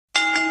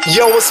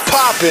Yo, what's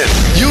poppin'?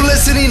 You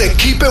listening to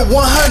Keep It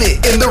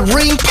 100 in the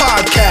Ring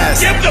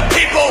podcast. Give the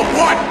people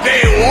what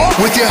they want.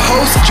 With your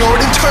host,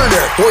 Jordan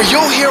Turner, where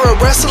you'll hear a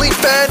wrestling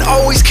fan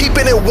always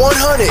keeping it 100.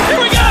 Here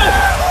we go!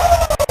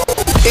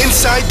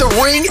 Inside the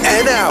ring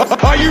and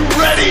out. Are you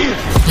ready?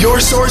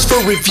 Your source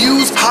for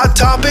reviews, hot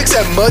topics,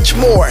 and much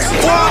more.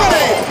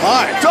 Oh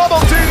my!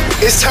 Double team!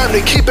 It's time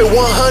to keep it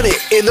 100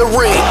 in the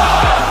ring.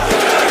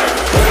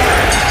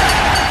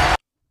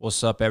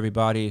 What's up,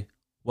 everybody?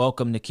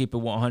 Welcome to Keep It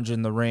 100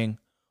 in the Ring.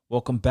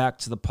 Welcome back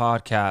to the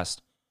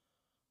podcast.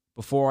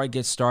 Before I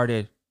get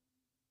started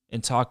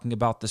in talking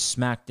about the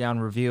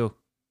SmackDown review,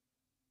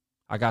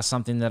 I got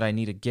something that I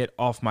need to get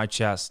off my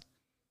chest,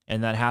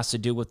 and that has to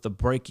do with the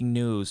breaking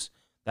news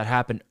that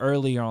happened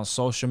earlier on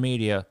social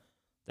media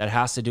that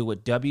has to do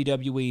with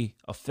WWE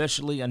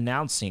officially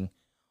announcing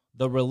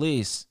the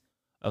release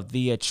of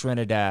Thea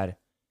Trinidad,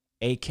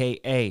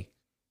 a.k.a.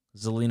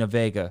 Zelina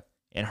Vega,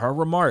 and her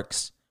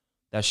remarks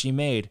that she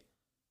made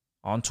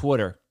on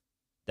Twitter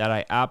that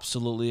I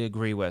absolutely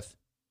agree with.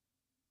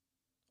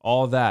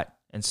 All that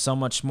and so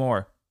much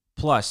more,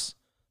 plus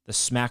the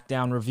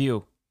SmackDown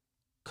review,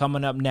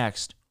 coming up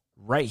next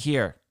right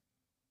here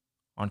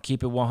on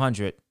Keep It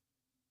 100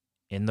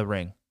 in the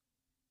Ring.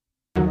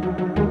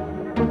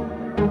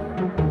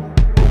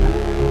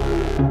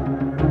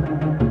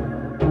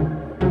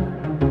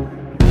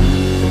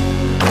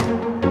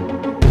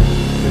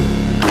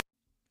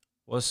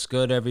 What's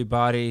good,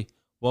 everybody?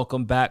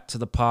 Welcome back to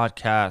the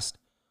podcast.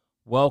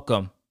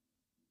 Welcome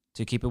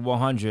to Keep It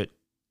 100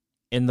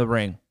 in the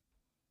Ring,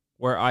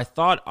 where I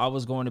thought I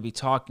was going to be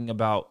talking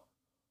about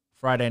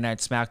Friday Night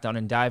SmackDown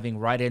and diving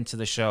right into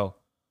the show.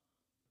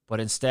 But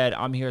instead,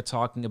 I'm here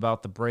talking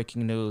about the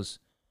breaking news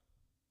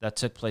that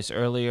took place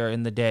earlier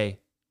in the day.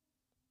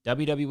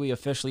 WWE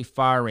officially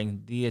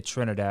firing Thea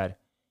Trinidad,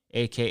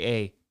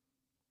 a.k.a.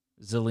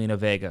 Zelina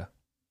Vega.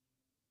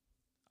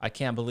 I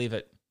can't believe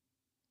it.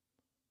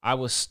 I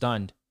was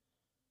stunned,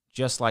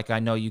 just like I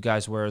know you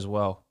guys were as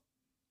well.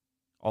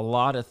 A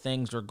lot of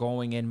things are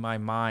going in my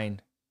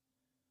mind.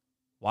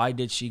 Why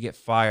did she get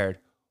fired?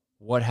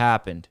 What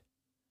happened?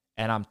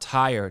 And I'm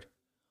tired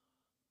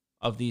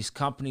of these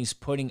companies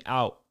putting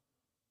out,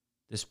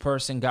 this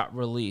person got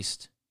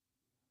released.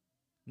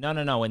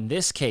 No. In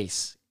this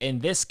case,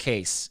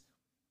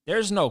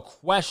 there's no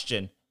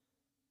question.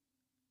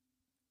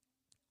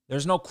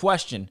 There's no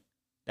question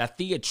that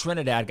Thea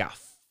Trinidad got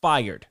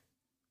fired.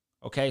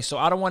 Okay, so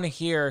I don't want to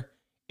hear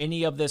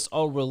any of this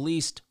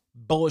released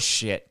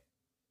bullshit.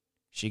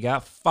 She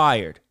got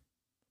fired.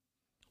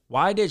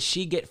 Why did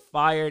she get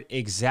fired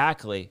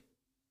exactly?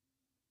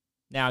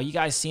 Now, you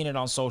guys seen it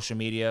on social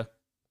media.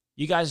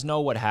 You guys know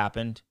what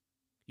happened.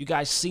 You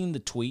guys seen the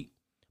tweet,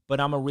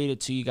 but I'm going to read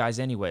it to you guys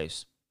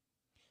anyways.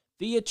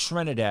 Thea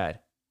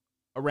Trinidad,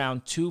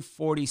 around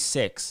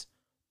 2:46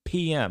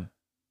 p.m.,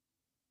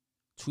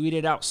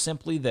 tweeted out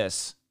simply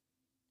this: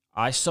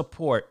 I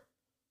support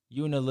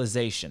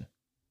unionization.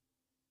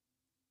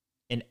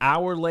 An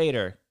hour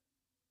later,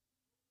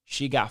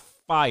 she got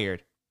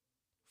fired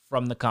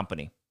from the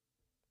company.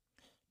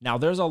 Now,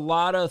 there's a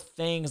lot of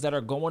things that are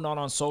going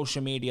on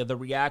social media, the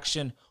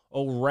reaction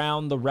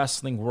around the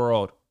wrestling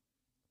world,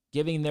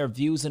 giving their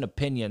views and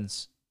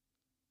opinions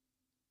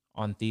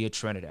on Thea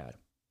Trinidad.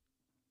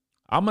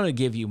 I'm going to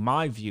give you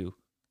my view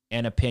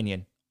and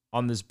opinion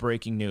on this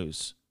breaking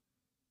news.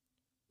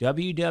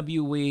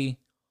 WWE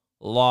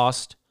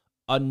lost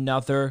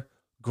another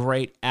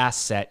great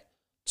asset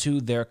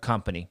to their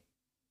company.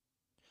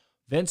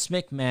 Vince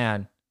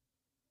McMahon,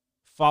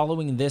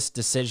 following this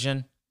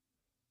decision,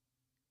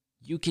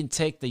 you can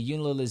take the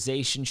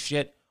utilization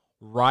shit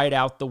right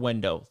out the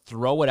window.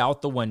 Throw it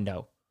out the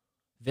window.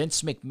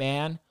 Vince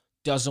McMahon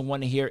doesn't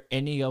want to hear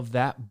any of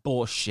that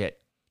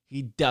bullshit.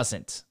 He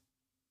doesn't.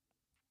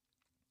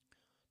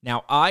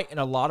 Now, I and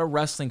a lot of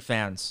wrestling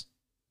fans,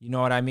 you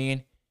know what I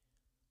mean?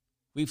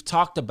 We've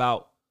talked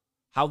about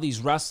how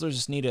these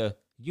wrestlers need to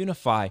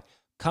unify,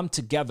 come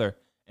together.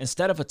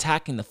 Instead of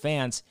attacking the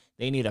fans,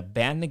 they need to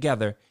band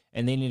together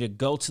and they need to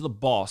go to the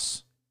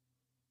boss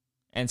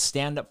and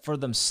stand up for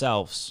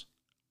themselves.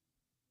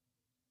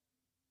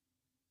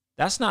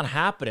 That's not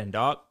happening,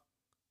 dog.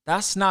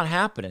 That's not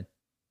happening.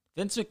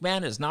 Vince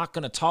McMahon is not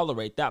going to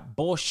tolerate that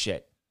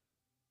bullshit.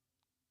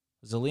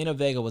 Zelina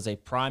Vega was a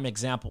prime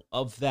example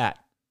of that.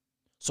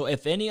 So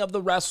if any of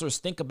the wrestlers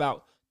think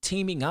about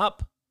teaming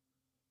up,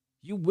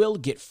 you will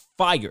get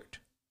fired.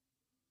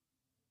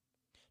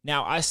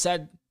 Now, I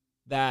said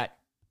that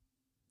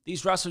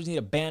these wrestlers need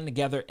to band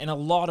together, and a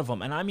lot of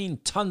them, and I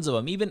mean tons of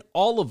them, even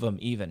all of them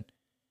even,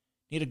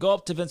 need to go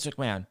up to Vince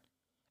McMahon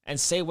and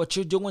say what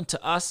you're doing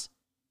to us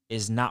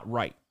is not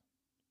right.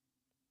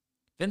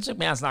 Vince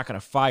McMahon's not going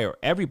to fire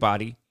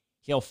everybody.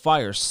 He'll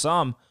fire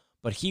some,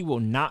 but he will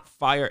not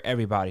fire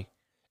everybody.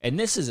 And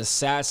this is a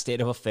sad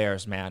state of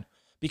affairs, man,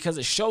 because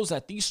it shows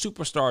that these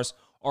superstars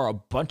are a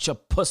bunch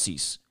of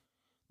pussies.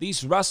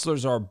 These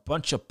wrestlers are a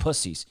bunch of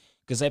pussies,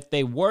 because if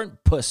they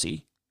weren't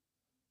pussy,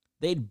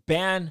 they'd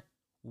ban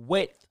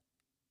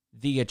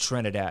Thea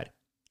Trinidad.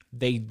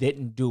 They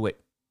didn't do it.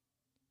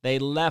 They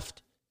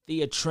left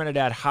Thea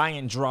Trinidad high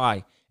and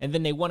dry, and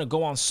then they want to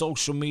go on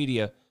social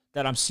media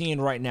that I'm seeing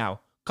right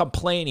now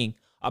complaining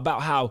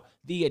about how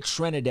Thea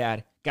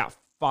Trinidad got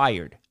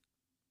fired.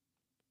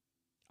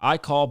 I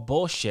call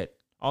bullshit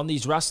on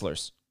these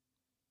wrestlers.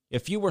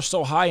 If you were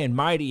so high and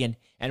mighty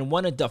and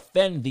want to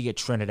defend Thea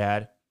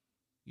Trinidad,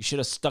 you should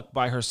have stuck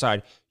by her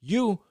side.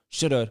 You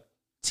should have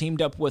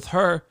teamed up with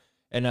her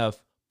and a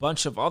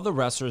bunch of other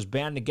wrestlers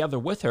band together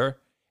with her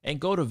and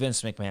go to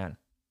Vince McMahon.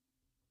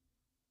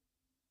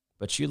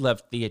 But you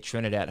left Thea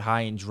Trinidad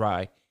high and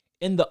dry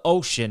in the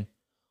ocean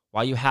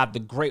while you had the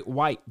great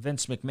white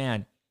Vince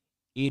McMahon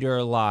eat her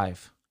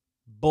alive.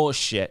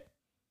 Bullshit.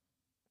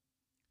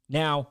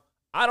 Now,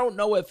 I don't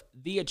know if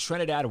Thea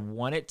Trinidad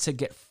wanted to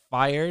get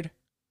fired,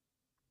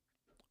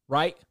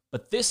 right?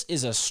 But this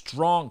is a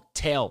strong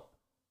tale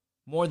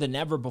more than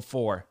ever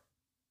before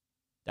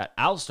that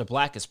Aleister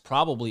Black is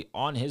probably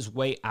on his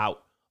way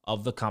out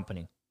of the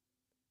company.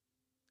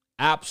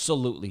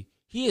 Absolutely.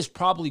 He is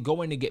probably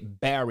going to get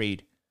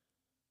buried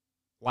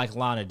like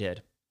Lana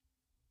did.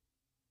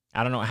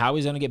 I don't know how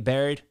he's going to get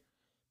buried.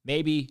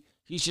 Maybe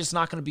he's just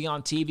not going to be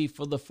on TV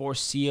for the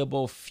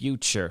foreseeable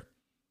future.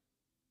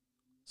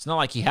 It's not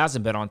like he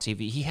hasn't been on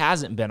TV. He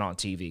hasn't been on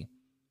TV.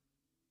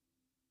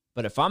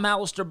 But if I'm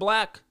Aleister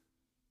Black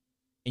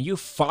and you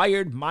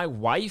fired my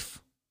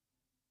wife,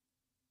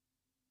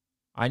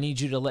 I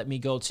need you to let me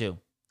go too.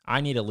 I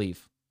need to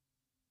leave.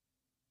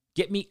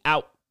 Get me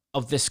out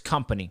of this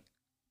company.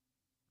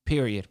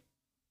 Period.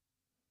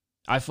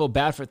 I feel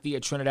bad for Thea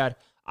Trinidad.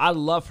 I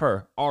love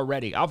her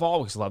already. I've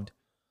always loved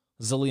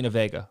Zelina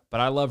Vega, but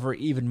I love her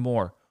even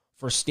more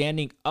for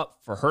standing up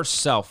for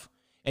herself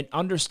and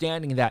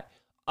understanding that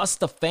us,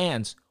 the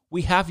fans,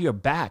 we have your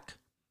back.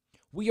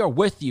 We are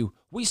with you.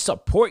 We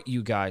support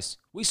you guys.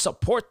 We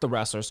support the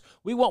wrestlers.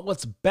 We want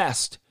what's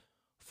best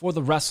for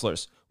the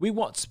wrestlers. We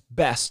want what's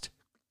best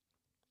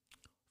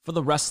for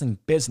the wrestling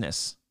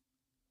business.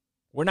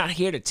 We're not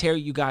here to tear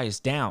you guys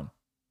down.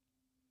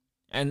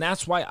 And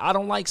that's why I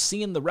don't like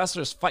seeing the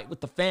wrestlers fight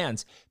with the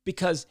fans,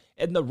 because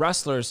in the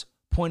wrestlers'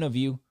 point of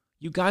view,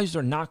 you guys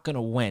are not going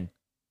to win.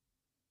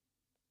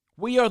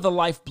 We are the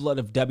lifeblood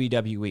of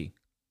WWE.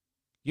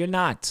 You're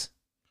not.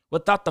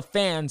 Without the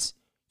fans,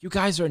 you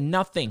guys are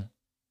nothing.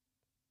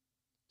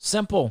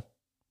 Simple.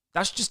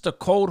 That's just a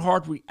cold,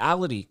 hard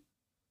reality.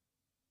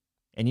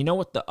 And you know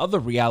what the other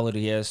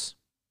reality is?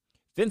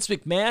 Vince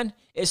McMahon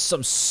is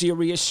some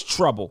serious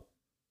trouble.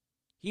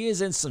 He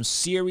is in some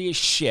serious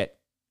shit.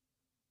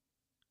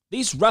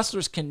 These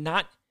wrestlers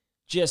cannot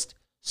just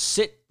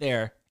sit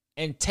there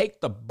and take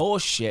the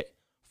bullshit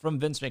from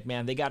Vince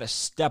McMahon. They got to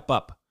step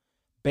up,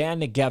 band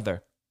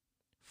together,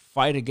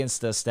 fight against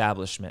the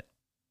establishment.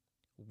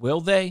 Will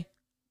they?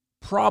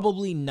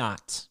 Probably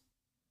not.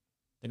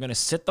 They're going to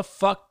sit the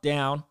fuck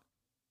down.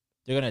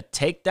 They're going to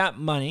take that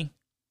money.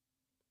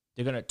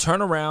 They're going to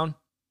turn around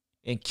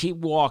and keep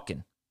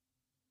walking.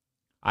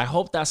 I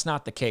hope that's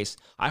not the case.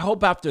 I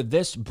hope after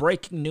this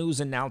breaking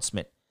news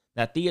announcement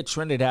that Thea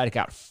Trinidad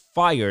got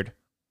fired,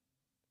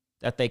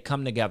 that they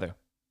come together.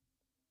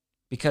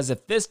 Because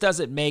if this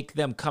doesn't make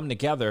them come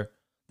together,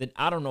 then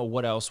I don't know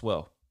what else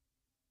will.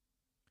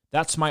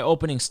 That's my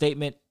opening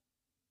statement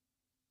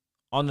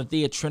on the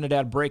Thea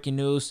Trinidad breaking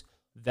news.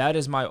 That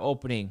is my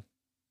opening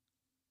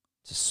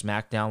to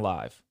SmackDown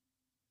Live.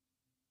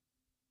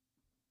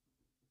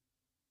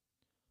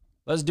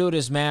 Let's do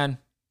this, man.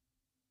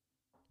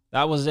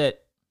 That was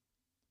it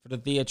for the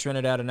Thea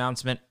Trinidad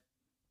announcement.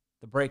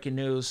 The breaking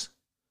news.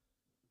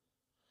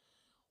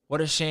 What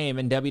a shame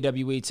in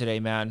WWE today,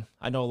 man.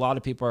 I know a lot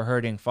of people are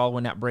hurting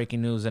following that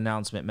breaking news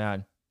announcement,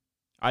 man.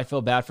 I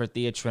feel bad for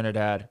Thea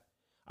Trinidad.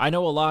 I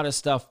know a lot of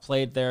stuff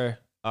played there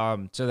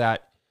to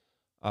that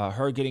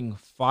her getting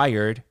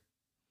fired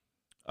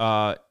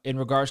in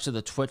regards to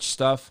the Twitch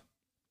stuff.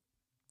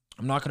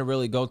 I'm not going to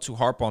really go too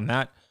harp on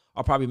that.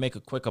 I'll probably make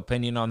a quick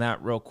opinion on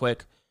that real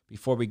quick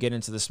before we get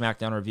into the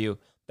SmackDown review.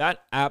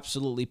 That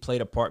absolutely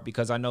played a part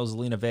because I know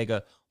Zelina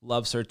Vega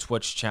loves her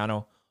Twitch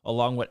channel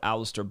along with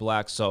Aleister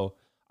Black. So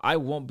I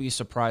won't be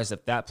surprised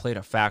if that played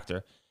a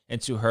factor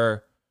into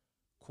her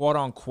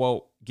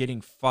quote-unquote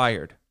getting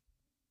fired.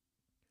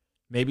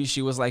 Maybe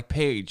she was like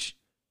Paige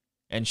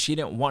and she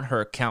didn't want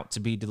her account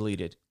to be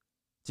deleted,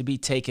 to be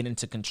taken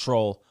into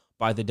control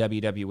by the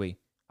WWE.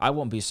 I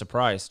won't be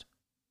surprised.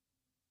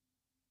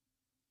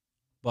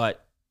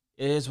 But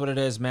it is what it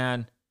is,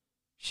 man.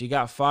 She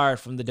got fired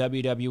from the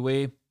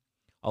WWE.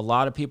 A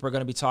lot of people are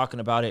going to be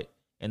talking about it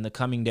in the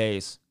coming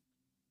days.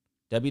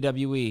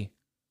 WWE,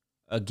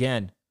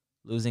 again,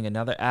 losing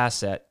another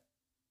asset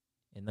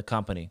in the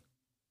company.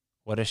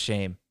 What a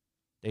shame.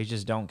 They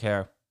just don't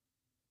care.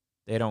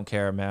 They don't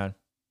care, man.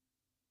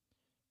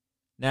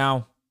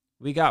 Now,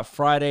 we got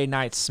Friday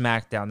Night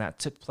SmackDown that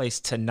took place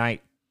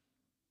tonight,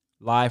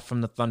 live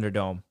from the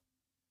Thunderdome.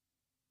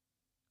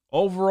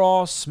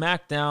 Overall,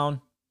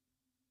 SmackDown.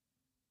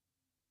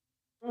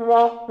 You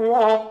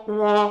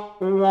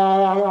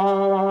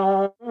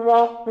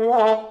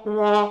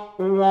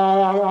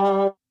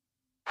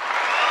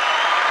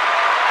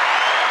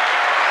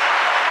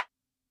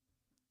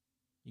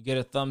get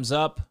a thumbs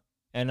up,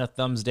 and a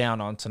thumbs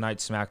down on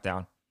tonight's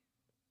SmackDown.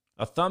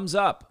 A thumbs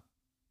up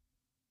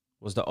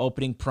was the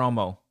opening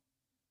promo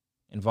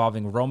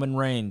involving Roman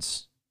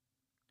Reigns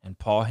and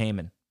Paul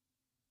Heyman.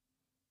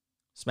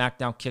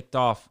 SmackDown kicked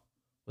off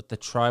with the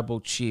Tribal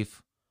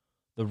Chief,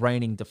 the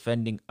reigning,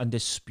 defending,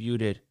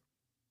 undisputed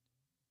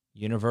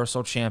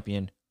Universal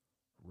Champion,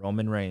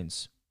 Roman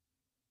Reigns.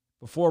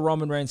 Before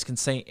Roman Reigns can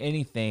say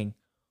anything,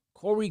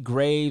 Corey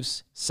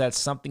Graves said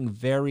something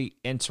very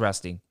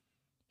interesting.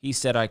 He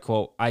said, I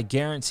quote, "I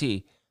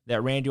guarantee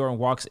that Randy Orton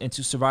walks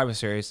into Survivor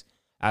Series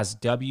as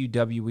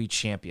WWE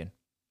Champion."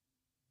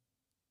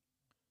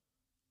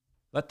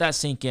 Let that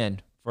sink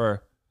in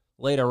for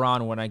later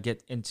on when I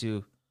get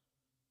into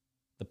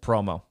the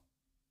promo.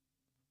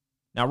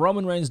 Now,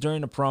 Roman Reigns,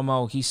 during the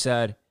promo, he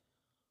said,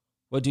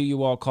 "What do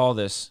you all call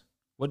this?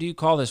 What do you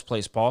call this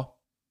place, Paul?"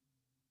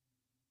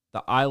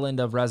 "The Island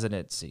of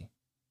Residency,"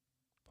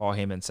 Paul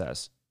Heyman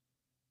says.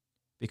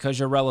 "Because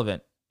you're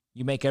relevant.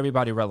 You make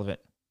everybody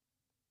relevant."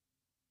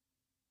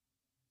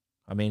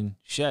 I mean,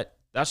 shit,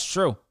 that's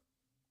true.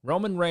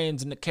 Roman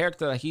Reigns and the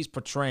character that he's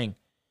portraying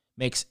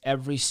makes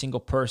every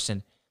single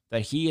person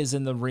that he is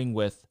in the ring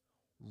with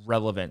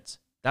relevant.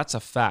 That's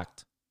a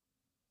fact.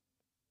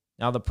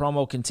 Now the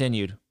promo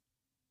continued.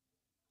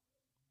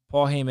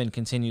 Paul Heyman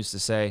continues to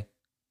say,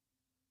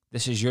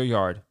 "This is your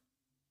yard.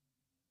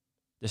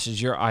 This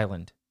is your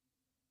island."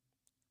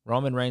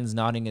 Roman Reigns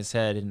nodding his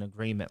head in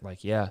agreement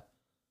like, yeah,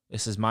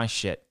 this is my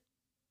shit.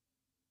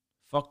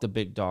 Fuck the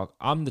big dog.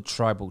 I'm the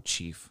Tribal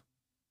Chief.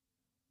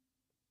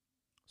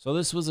 So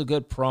this was a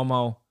good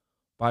promo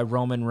by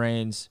Roman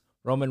Reigns.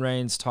 Roman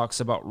Reigns talks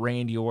about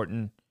Randy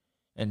Orton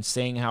and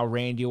saying how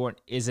Randy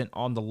Orton isn't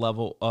on the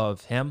level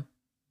of him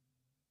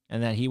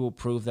and that he will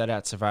prove that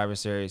at Survivor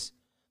Series,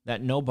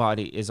 that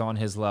nobody is on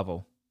his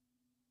level.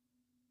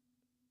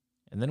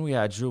 And then we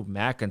had Drew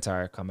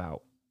McIntyre come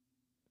out.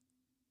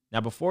 Now,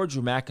 before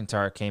Drew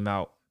McIntyre came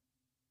out,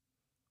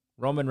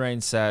 Roman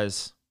Reigns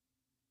says,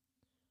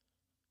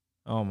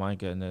 oh my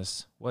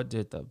goodness, what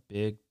did the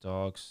big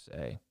dog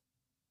say?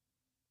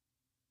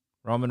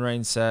 Roman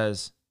Reigns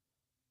says,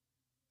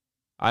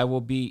 "I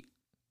will beat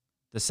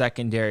the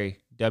secondary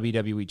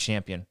WWE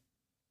champion.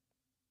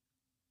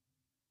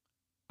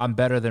 I'm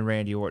better than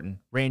Randy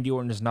Orton. Randy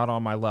Orton is not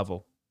on my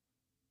level.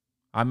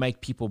 I make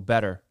people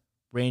better.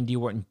 Randy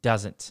Orton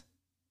doesn't."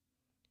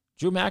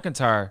 Drew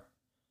McIntyre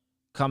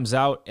comes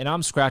out, and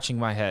I'm scratching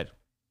my head.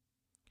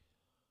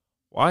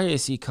 Why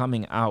is he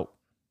coming out?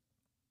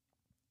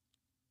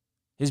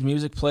 His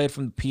music played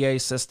from the PA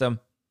system.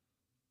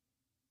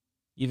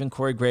 Even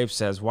Corey Graves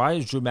says, "Why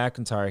is Drew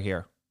McIntyre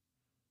here?"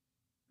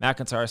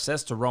 McIntyre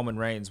says to Roman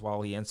Reigns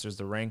while he enters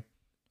the ring,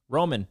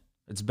 "Roman,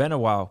 it's been a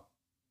while.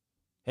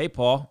 Hey,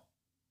 Paul,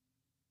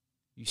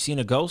 you seen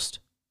a ghost?"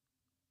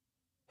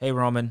 "Hey,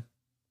 Roman,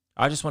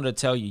 I just wanted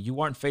to tell you, you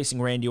aren't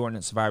facing Randy Orton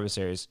at Survivor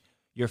Series.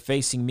 You're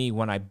facing me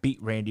when I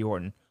beat Randy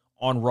Orton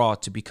on Raw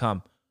to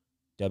become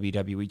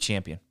WWE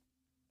Champion.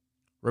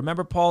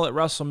 Remember, Paul, at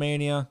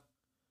WrestleMania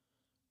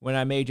when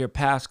I made your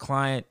past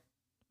client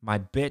my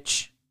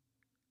bitch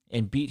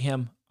and beat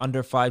him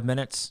under 5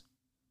 minutes?"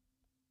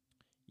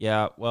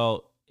 Yeah,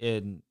 well,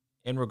 in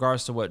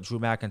regards to what Drew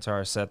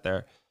McIntyre said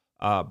there,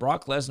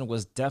 Brock Lesnar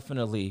was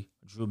definitely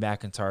Drew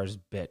McIntyre's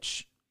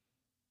bitch.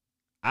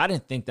 I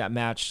didn't think that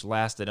match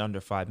lasted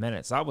under 5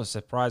 minutes. I was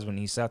surprised when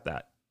he said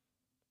that.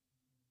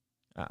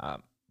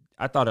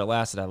 I thought it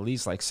lasted at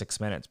least like 6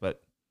 minutes,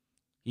 but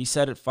he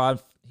said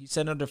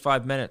under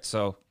 5 minutes,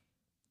 so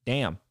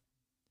damn.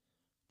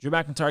 Drew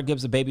McIntyre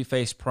gives a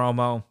babyface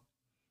promo.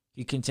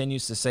 He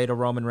continues to say to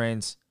Roman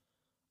Reigns,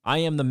 "I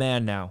am the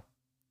man now,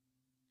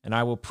 and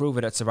I will prove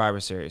it at Survivor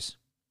Series."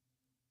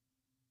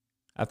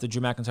 After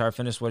Drew McIntyre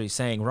finished what he's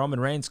saying, Roman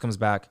Reigns comes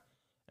back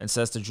and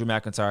says to Drew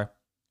McIntyre,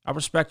 "I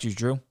respect you,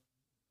 Drew.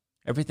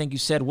 Everything you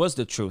said was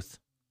the truth,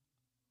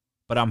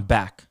 but I'm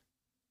back.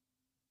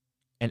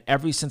 And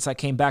ever since I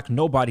came back,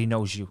 nobody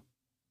knows you.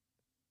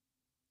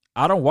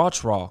 I don't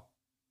watch Raw.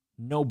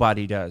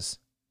 Nobody does."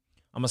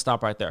 I'm going to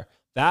stop right there.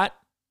 That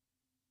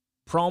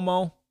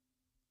promo,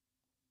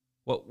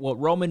 what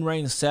Roman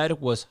Reigns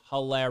said was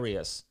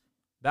hilarious.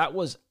 That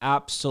was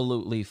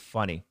absolutely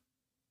funny.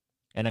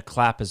 And a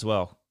clap as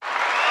well.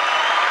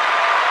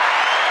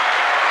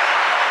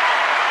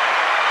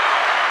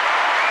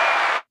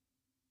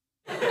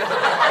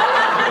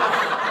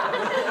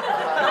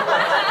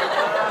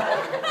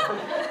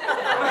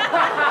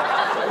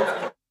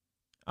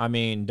 I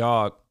mean,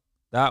 dog,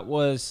 that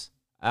was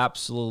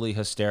absolutely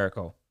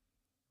hysterical.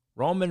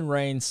 Roman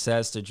Reigns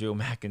says to Drew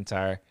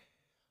McIntyre,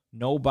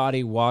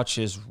 "Nobody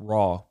watches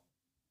Raw."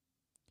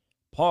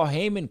 Paul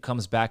Heyman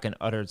comes back and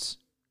utters,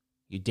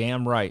 "You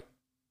damn right.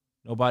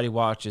 Nobody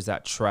watches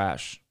that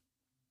trash."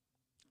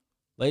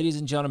 Ladies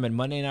and gentlemen,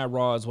 Monday Night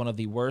Raw is one of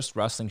the worst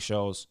wrestling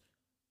shows,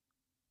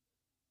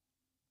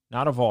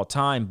 not of all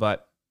time,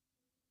 but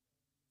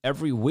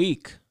every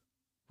week,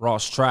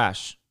 Raw's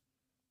trash.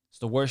 It's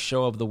the worst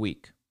show of the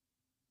week.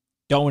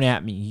 Don't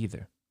at me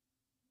either.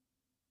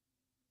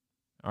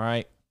 All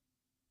right?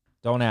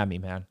 Don't at me,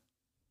 man.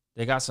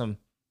 They got some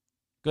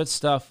good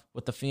stuff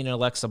with The Fiend and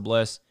Alexa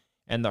Bliss,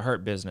 and the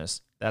Hurt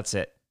Business. That's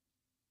it.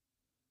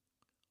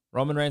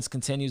 Roman Reigns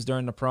continues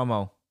during the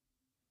promo.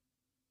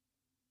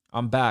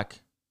 I'm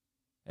back.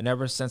 And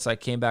ever since I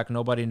came back,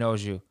 nobody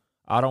knows you.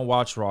 I don't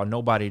watch Raw.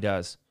 Nobody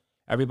does.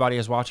 Everybody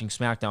is watching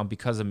SmackDown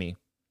because of me.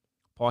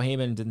 Paul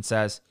Heyman then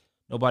says,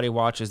 nobody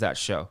watches that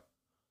show.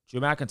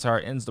 Drew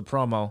McIntyre ends the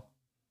promo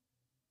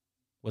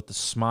with a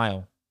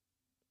smile.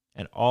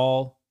 And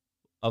all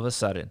of a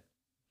sudden,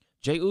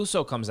 Jey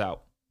Uso comes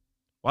out.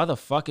 Why the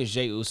fuck is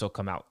Jey Uso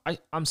come out?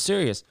 I'm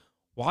serious.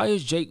 Why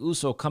is Jey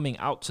Uso coming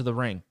out to the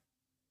ring?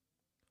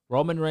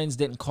 Roman Reigns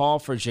didn't call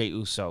for Jey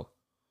Uso.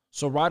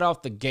 So right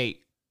off the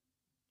gate,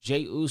 Jey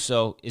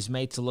Uso is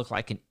made to look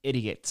like an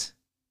idiot.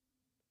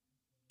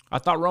 I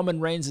thought Roman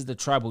Reigns is the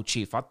tribal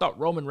chief. I thought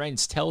Roman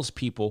Reigns tells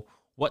people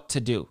what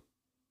to do.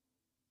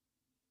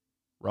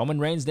 Roman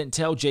Reigns didn't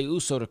tell Jey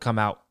Uso to come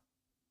out.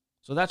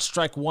 So that's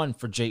strike one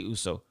for Jey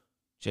Uso.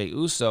 Jey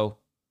Uso,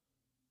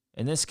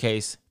 in this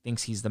case,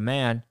 thinks he's the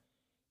man,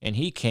 and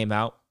he came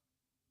out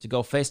to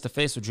go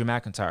face-to-face with Drew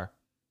McIntyre.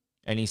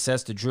 And he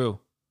says to Drew,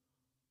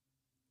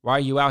 why are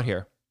you out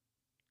here?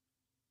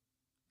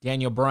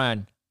 Daniel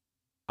Bryan,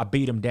 I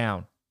beat him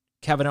down.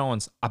 Kevin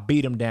Owens, I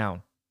beat him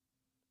down.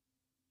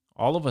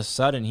 All of a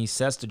sudden, he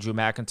says to Drew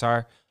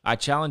McIntyre, I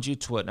challenge you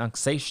to an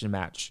annexation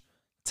match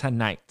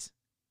tonight.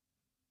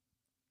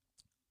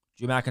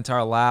 Drew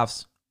McIntyre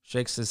laughs,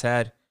 shakes his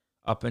head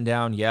up and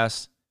down,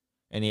 yes,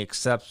 and he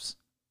accepts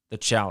the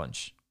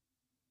challenge.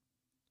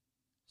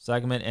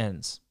 Segment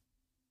ends.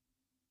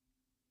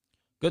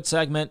 Good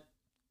segment,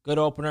 good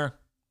opener.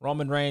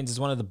 Roman Reigns is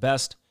one of the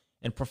best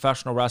in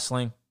professional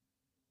wrestling.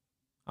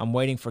 I'm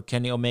waiting for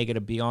Kenny Omega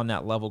to be on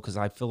that level because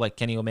I feel like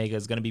Kenny Omega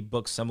is going to be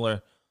booked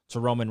similar to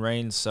Roman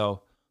Reigns.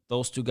 So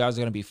those two guys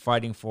are going to be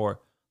fighting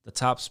for the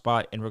top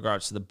spot in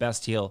regards to the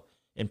best heel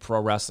in pro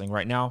wrestling.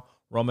 Right now,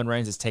 Roman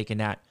Reigns is taking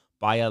that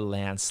by a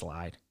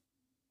landslide.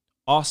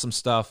 Awesome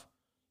stuff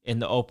in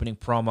the opening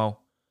promo.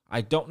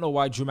 I don't know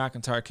why Drew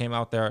McIntyre came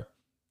out there.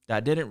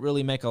 That didn't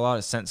really make a lot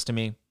of sense to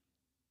me.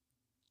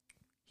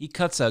 He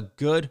cuts a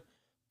good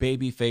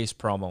babyface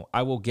promo.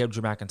 I will give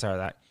Drew McIntyre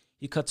that.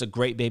 He cuts a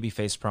great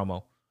babyface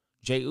promo.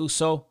 Jey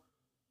Uso,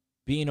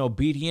 being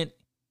obedient,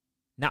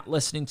 not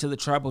listening to the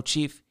tribal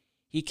chief,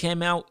 he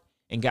came out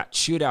and got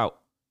chewed out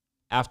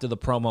after the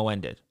promo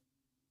ended.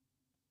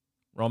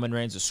 Roman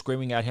Reigns is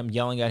screaming at him,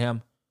 yelling at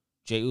him.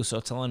 Jey Uso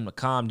telling him to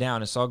calm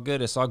down. It's all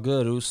good,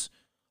 Us.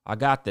 I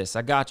got this.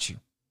 I got you.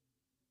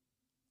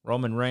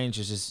 Roman Reigns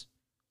is just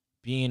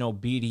being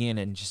obedient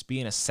and just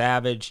being a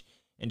savage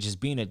and just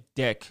being a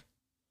dick,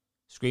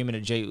 screaming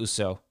at Jey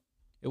Uso.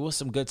 It was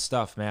some good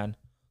stuff, man.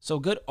 So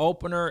good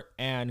opener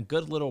and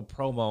good little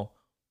promo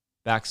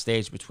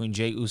backstage between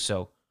Jey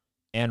Uso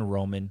and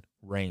Roman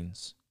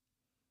Reigns.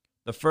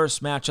 The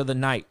first match of the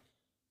night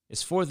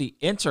is for the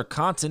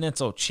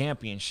Intercontinental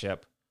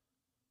Championship.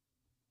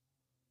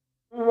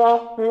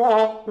 What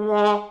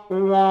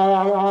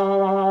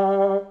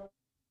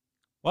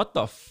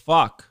the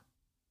fuck?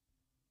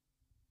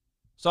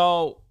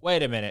 So,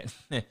 wait a minute.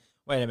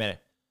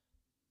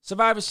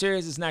 Survivor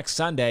Series is next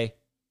Sunday,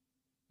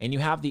 and you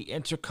have the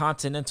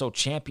Intercontinental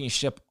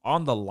Championship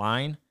on the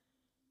line.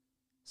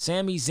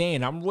 Sami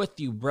Zayn, I'm with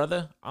you,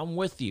 brother. I'm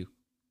with you.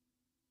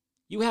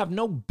 You have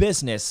no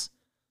business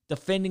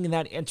defending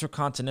that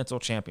Intercontinental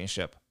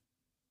Championship.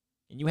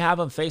 And you have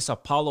him face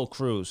Apollo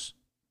Crews.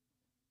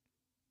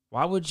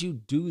 Why would you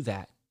do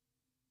that?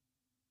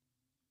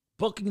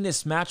 Booking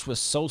this match was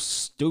so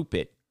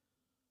stupid.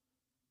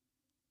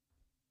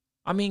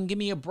 I mean, give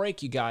me a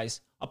break, you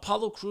guys.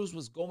 Apollo Crews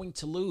was going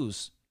to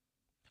lose.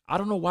 I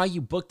don't know why you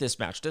booked this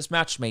match. This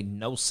match made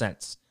no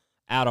sense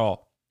at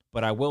all.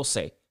 But I will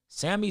say,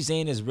 Sami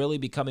Zayn is really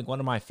becoming one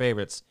of my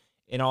favorites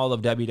in all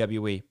of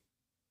WWE.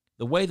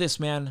 The way this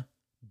man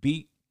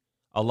beat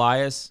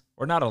Apollo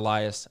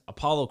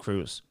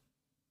Crews.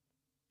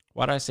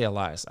 Why did I say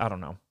Elias? I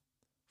don't know.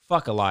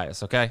 Fuck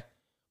Elias, okay?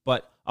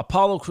 But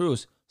Apollo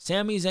Crews,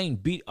 Sami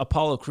Zayn beat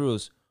Apollo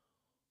Crews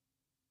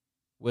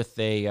with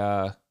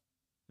a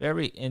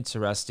very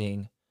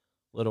interesting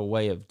little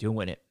way of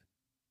doing it.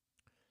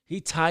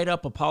 He tied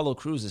up Apollo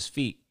Crews'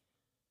 feet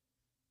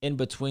in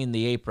between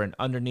the apron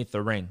underneath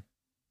the ring.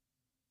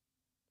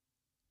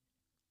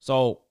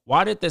 So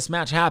why did this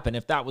match happen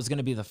if that was going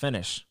to be the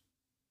finish?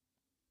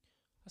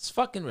 That's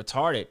fucking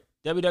retarded.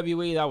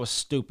 WWE, that was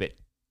stupid.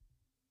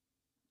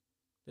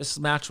 This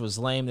match was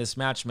lame. This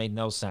match made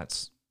no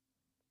sense.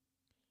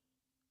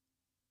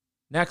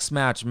 Next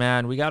match,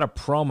 man, we got a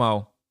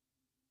promo.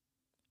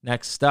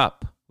 Next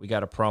up, we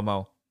got a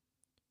promo.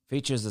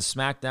 Features the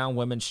SmackDown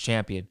Women's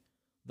Champion,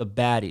 the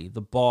baddie,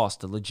 the boss,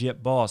 the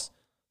legit boss,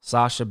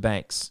 Sasha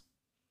Banks.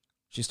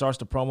 She starts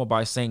the promo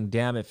by saying,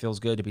 damn, it feels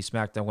good to be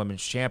SmackDown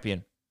Women's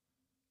Champion.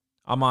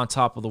 I'm on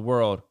top of the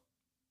world.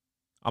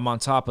 I'm on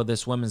top of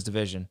this women's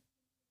division.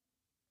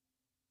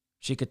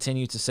 She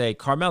continued to say,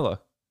 Carmella,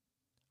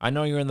 I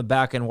know you're in the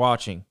back end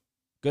watching.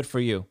 Good for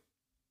you.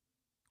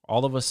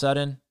 All of a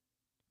sudden,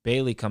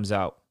 Bayley comes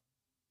out.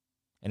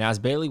 And as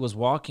Bayley was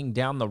walking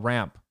down the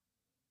ramp,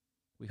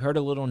 we heard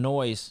a little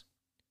noise.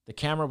 The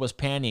camera was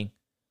panning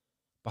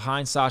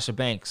behind Sasha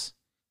Banks.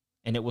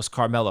 and it was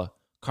Carmella.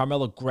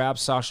 Carmella grabbed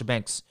Sasha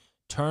Banks,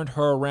 turned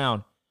her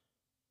around,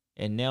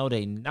 and nailed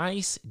a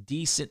nice,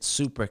 decent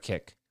super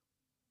kick.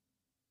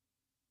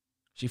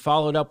 She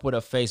followed up with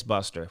a face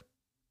buster.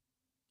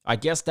 I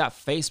guess that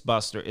face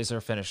buster is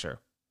her finisher.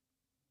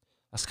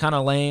 That's kind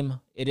of lame.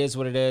 It is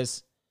what it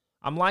is.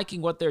 I'm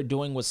liking what they're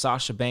doing with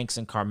Sasha Banks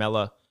and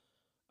Carmella.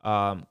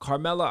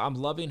 Carmella, I'm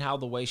loving how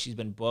the way she's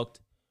been booked.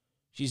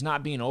 She's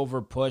not being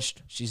over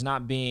pushed. She's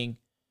not being,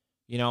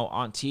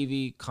 on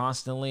TV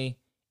constantly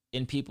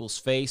in people's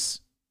face.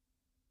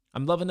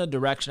 I'm loving the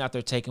direction that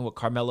they're taking with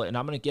Carmella, and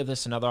I'm going to give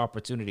this another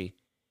opportunity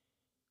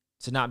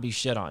to not be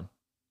shit on.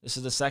 This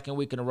is the second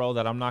week in a row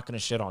that I'm not going to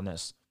shit on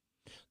this.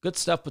 Good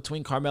stuff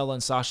between Carmella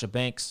and Sasha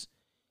Banks.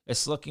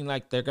 It's looking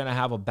like they're going to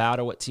have a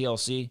battle at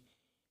TLC,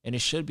 and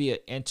it should be an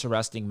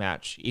interesting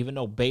match, even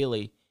though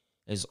Bayley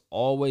is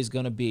always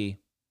going to be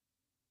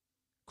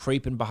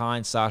creeping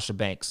behind Sasha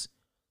Banks.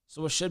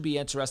 So it should be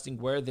interesting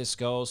where this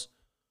goes.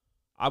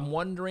 I'm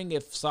wondering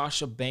if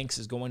Sasha Banks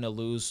is going to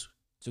lose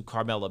to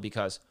Carmella,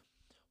 because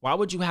why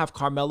would you have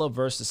Carmella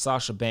versus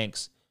Sasha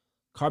Banks?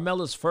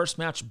 Carmella's first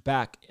match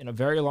back in a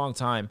very long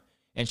time,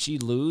 and she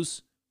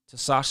lose to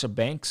Sasha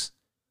Banks?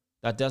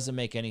 That doesn't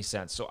make any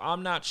sense. So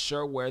I'm not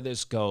sure where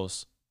this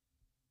goes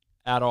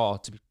at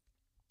all,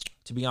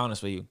 to be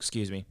honest with you.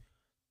 Excuse me.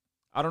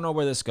 I don't know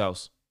where this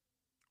goes.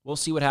 We'll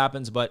see what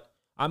happens, but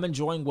I'm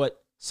enjoying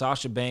what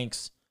Sasha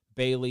Banks,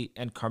 Bayley,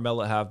 and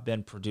Carmella have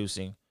been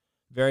producing.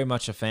 Very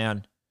much a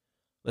fan.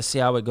 Let's see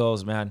how it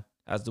goes, man,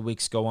 as the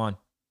weeks go on.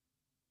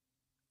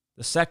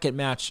 The second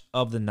match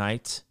of the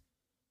night.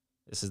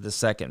 This is the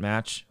second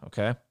match,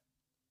 okay?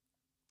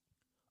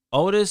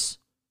 Otis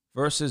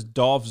versus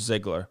Dolph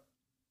Ziggler.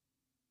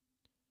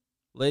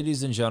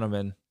 Ladies and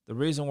gentlemen, the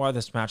reason why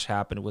this match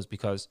happened was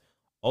because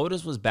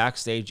Otis was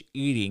backstage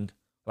eating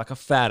like a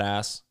fat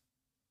ass.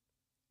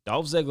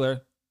 Dolph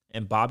Ziggler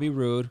and Bobby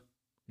Roode,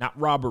 not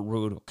Robert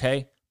Roode,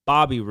 okay?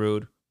 Bobby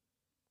Roode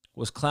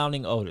was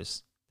clowning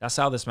Otis. That's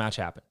how this match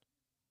happened.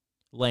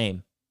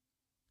 Lame.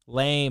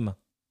 Lame.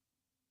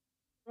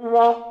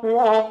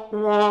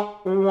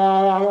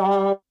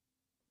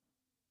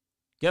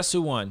 Guess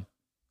who won?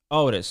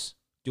 Otis.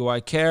 Do I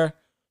care?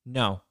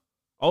 No.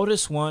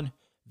 Otis won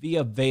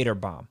via Vader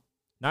Bomb.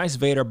 Nice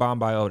Vader Bomb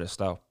by Otis,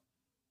 though.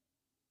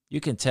 You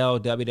can tell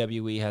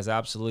WWE has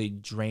absolutely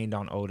drained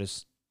on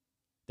Otis.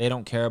 They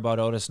don't care about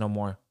Otis no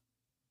more.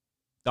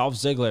 Dolph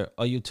Ziggler,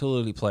 a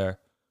utility player.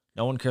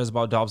 No one cares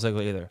about Dolph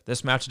Ziggler either.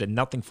 This match did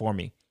nothing for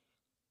me.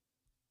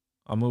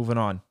 I'm moving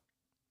on.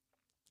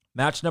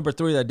 Match number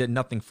 3 that did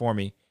nothing for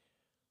me.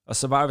 A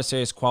Survivor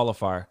Series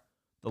qualifier.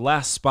 The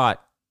last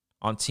spot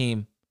on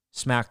Team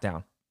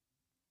SmackDown.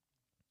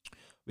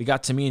 We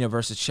got Tamina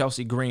versus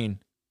Chelsea Green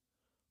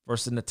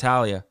versus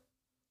Natalya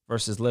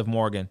versus Liv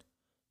Morgan.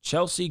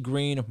 Chelsea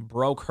Green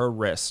broke her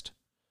wrist.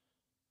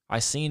 I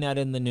seen that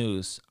in the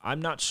news.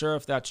 I'm not sure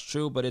if that's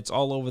true, but it's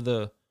all over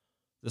the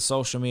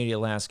social media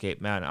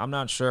landscape, man. I'm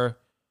not sure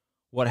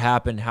what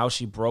happened, how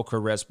she broke her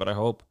wrist, but I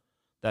hope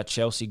that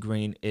Chelsea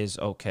Green is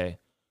okay,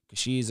 because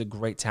she is a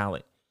great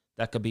talent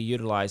that could be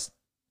utilized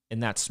in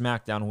that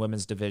SmackDown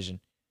women's division,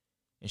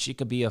 and she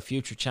could be a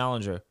future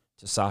challenger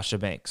to Sasha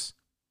Banks.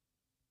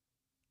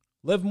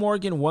 Liv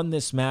Morgan won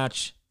this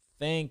match.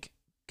 Thank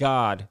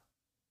God.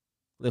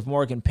 Liv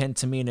Morgan pinned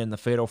Tamina in the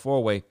Fatal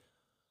 4-Way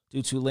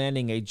due to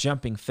landing a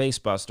jumping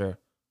facebuster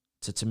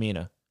to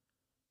Tamina.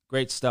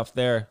 Great stuff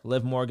there.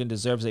 Liv Morgan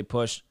deserves a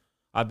push.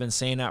 I've been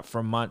saying that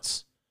for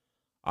months.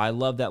 I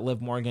love that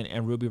Liv Morgan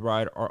and Ruby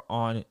Riott are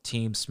on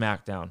Team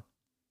SmackDown.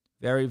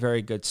 Very,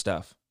 very good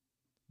stuff.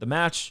 The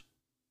match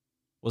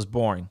was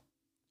boring,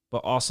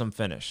 but awesome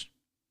finish.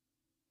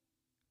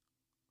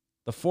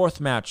 The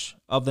fourth match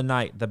of the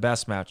night, the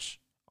best match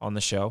on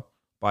the show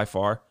by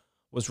far,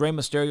 was Rey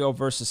Mysterio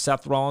versus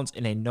Seth Rollins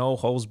in a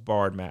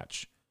no-holds-barred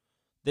match.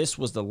 This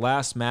was the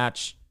last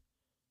match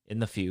in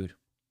the feud.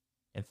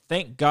 And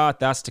thank God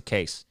that's the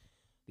case.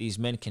 These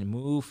men can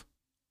move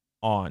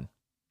on.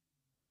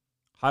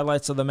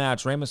 Highlights of the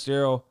match: Rey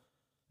Mysterio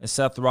and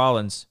Seth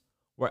Rollins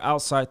were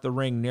outside the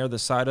ring near the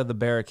side of the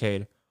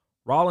barricade.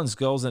 Rollins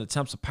goes and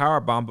attempts a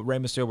powerbomb, but Rey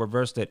Mysterio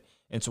reversed it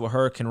into a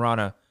Hurricane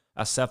Rana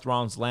as Seth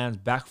Rollins lands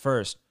back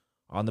first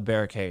on the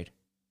barricade.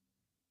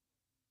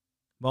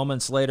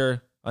 Moments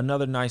later,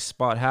 another nice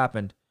spot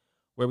happened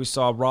where we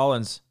saw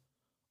Rollins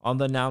on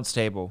the announce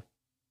table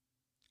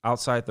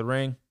outside the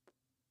ring.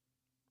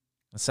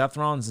 And Seth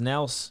Rollins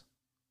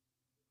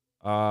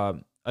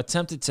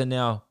attempted to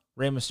nail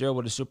Rey Mysterio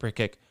with a super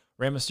kick.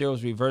 Rey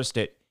Mysterio's reversed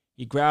it.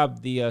 He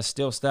grabbed the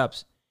steel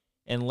steps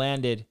and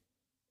landed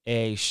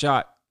a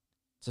shot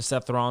to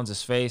Seth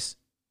Rollins' face.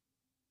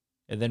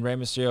 And then Rey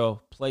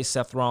Mysterio placed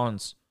Seth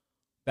Rollins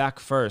back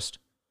first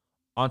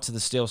onto the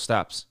steel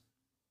steps.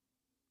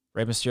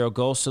 Rey Mysterio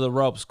goes to the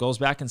ropes, goes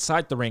back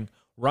inside the ring,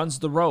 runs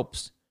the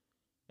ropes,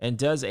 and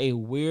does a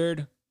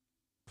weird,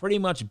 pretty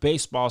much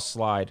baseball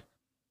slide,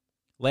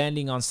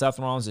 landing on Seth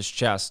Rollins'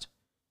 chest.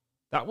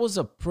 That was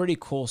a pretty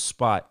cool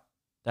spot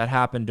that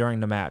happened during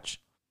the match.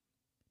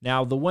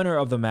 Now, the winner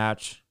of the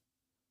match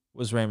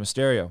was Rey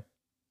Mysterio.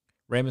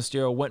 Rey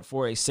Mysterio went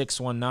for a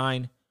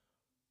 619.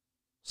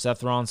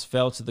 Seth Rollins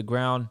fell to the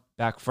ground,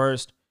 back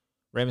first.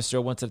 Rey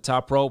Mysterio went to the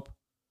top rope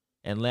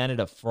and landed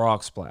a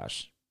frog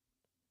splash.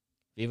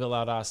 Viva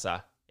la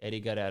raza,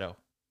 Eddie Guerrero.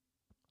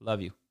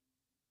 Love you.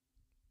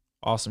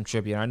 Awesome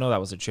tribute. I know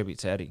that was a tribute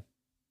to Eddie.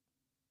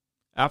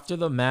 After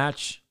the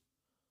match,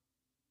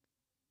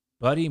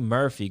 Buddy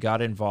Murphy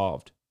got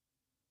involved.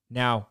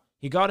 Now,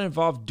 he got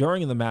involved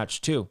during the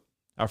match too.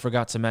 I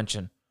forgot to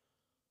mention.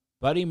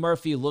 Buddy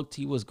Murphy looked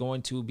he was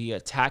going to be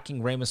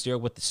attacking Rey Mysterio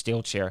with the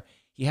steel chair.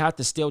 He had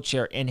the steel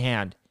chair in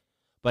hand,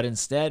 but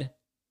instead,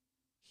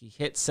 he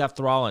hit Seth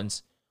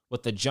Rollins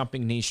with the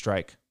jumping knee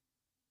strike.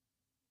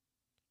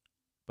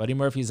 Buddy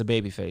Murphy's a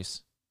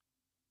babyface.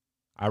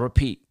 I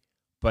repeat,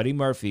 Buddy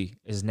Murphy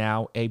is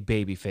now a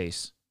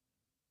babyface.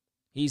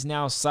 He's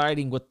now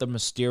siding with the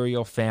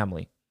Mysterio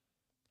family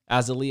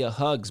as Aaliyah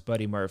hugs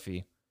Buddy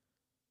Murphy,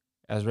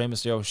 as Rey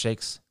Mysterio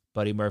shakes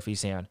Buddy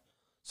Murphy's hand.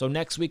 So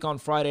next week on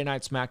Friday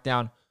Night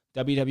SmackDown,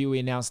 WWE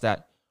announced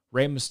that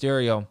Rey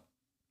Mysterio,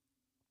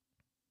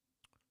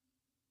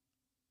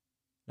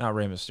 not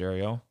Rey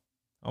Mysterio,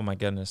 oh my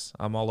goodness,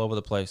 I'm all over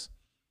the place.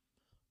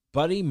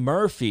 Buddy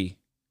Murphy,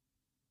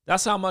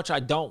 that's how much I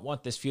don't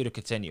want this feud to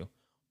continue.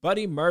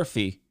 Buddy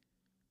Murphy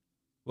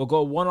will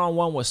go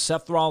one-on-one with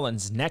Seth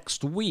Rollins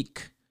next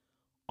week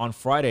on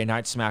Friday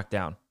Night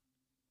SmackDown.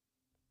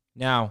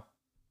 Now,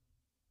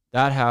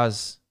 that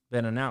has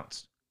been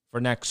announced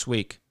for next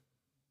week.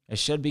 It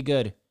should be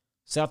good.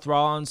 Seth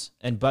Rollins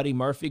and Buddy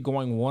Murphy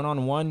going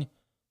one-on-one,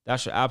 that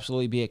should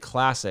absolutely be a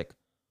classic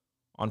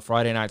on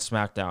Friday Night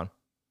SmackDown.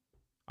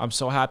 I'm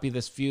so happy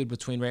this feud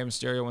between Rey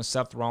Mysterio and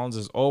Seth Rollins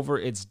is over.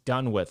 It's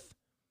done with.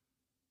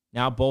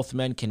 Now both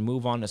men can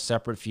move on to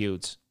separate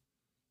feuds.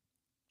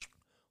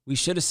 We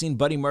should have seen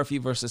Buddy Murphy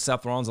versus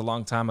Seth Rollins a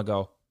long time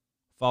ago,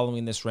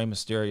 following this Rey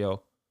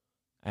Mysterio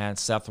and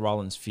Seth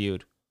Rollins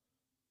feud.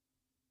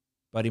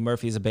 Buddy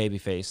Murphy's a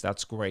babyface.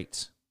 That's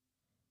great.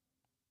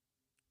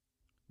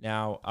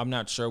 Now, I'm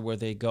not sure where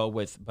they go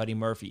with Buddy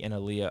Murphy and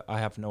Aaliyah. I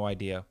have no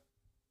idea.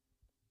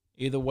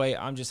 Either way,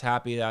 I'm just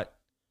happy that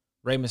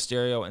Rey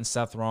Mysterio and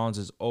Seth Rollins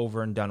is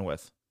over and done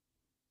with.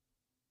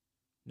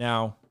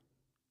 Now,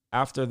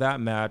 after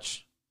that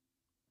match,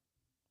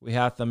 we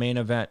had the main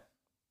event.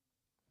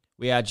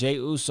 We had Jey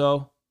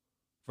Uso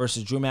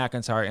versus Drew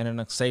McIntyre in an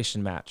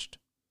annexation match.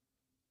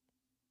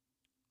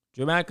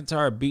 Drew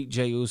McIntyre beat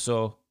Jey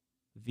Uso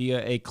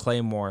via a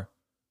Claymore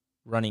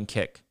running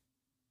kick.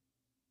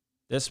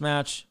 This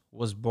match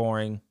was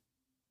boring.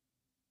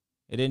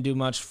 It didn't do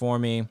much for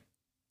me.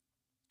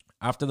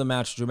 After the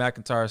match, Drew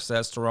McIntyre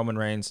says to Roman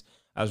Reigns,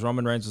 as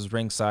Roman Reigns was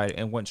ringside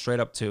and went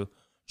straight up to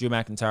Drew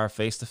McIntyre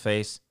face to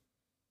face.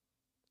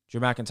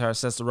 Drew McIntyre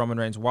says to Roman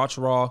Reigns, watch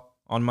Raw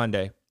on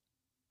Monday.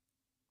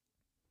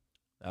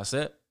 That's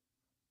it.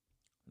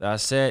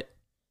 That's it.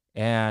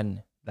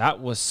 And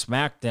that was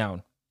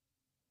SmackDown.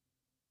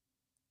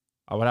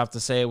 I would have to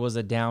say it was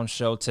a down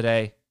show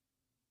today.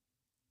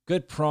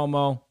 Good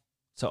promo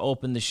to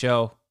open the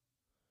show.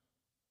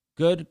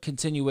 Good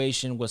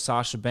continuation with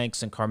Sasha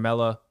Banks and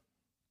Carmella.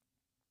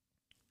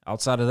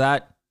 Outside of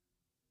that,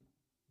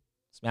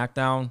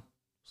 SmackDown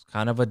was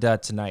kind of a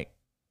dud tonight.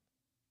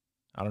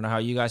 I don't know how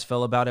you guys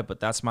feel about it, but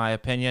that's my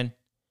opinion.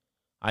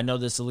 I know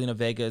this Zelina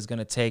Vega is going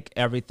to take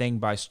everything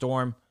by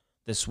storm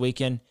this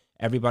weekend.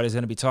 Everybody's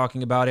going to be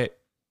talking about it.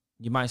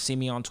 You might see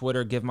me on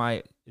Twitter give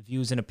my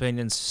views and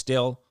opinions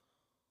still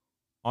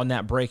on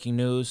that breaking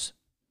news.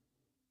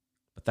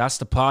 But that's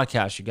the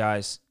podcast, you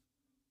guys.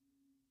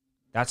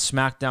 That's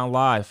SmackDown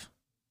Live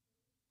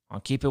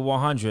on Keep It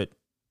 100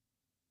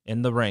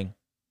 in the ring.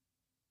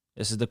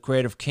 This is the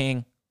Creative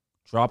King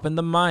dropping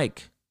the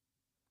mic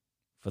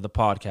for the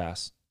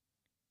podcast.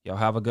 Y'all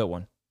have a good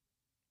one.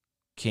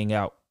 King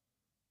out.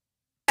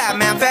 Yeah,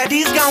 man,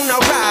 Freddy's gonna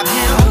rob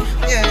him.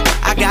 Yeah,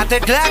 I got the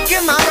Glock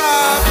in my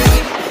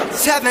robbery.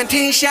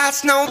 17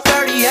 shots, no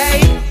 38.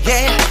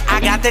 Yeah, I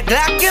got the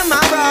Glock in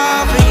my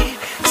robbery.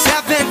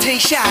 17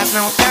 shots,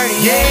 no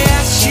 38.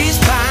 Yeah, she's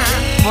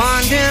fine.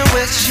 Wondering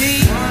will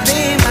she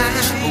be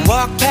mine?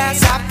 Walk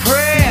past, I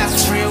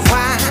press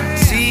rewind.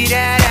 See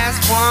that ass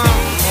one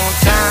more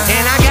time.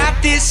 And I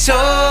got this soul.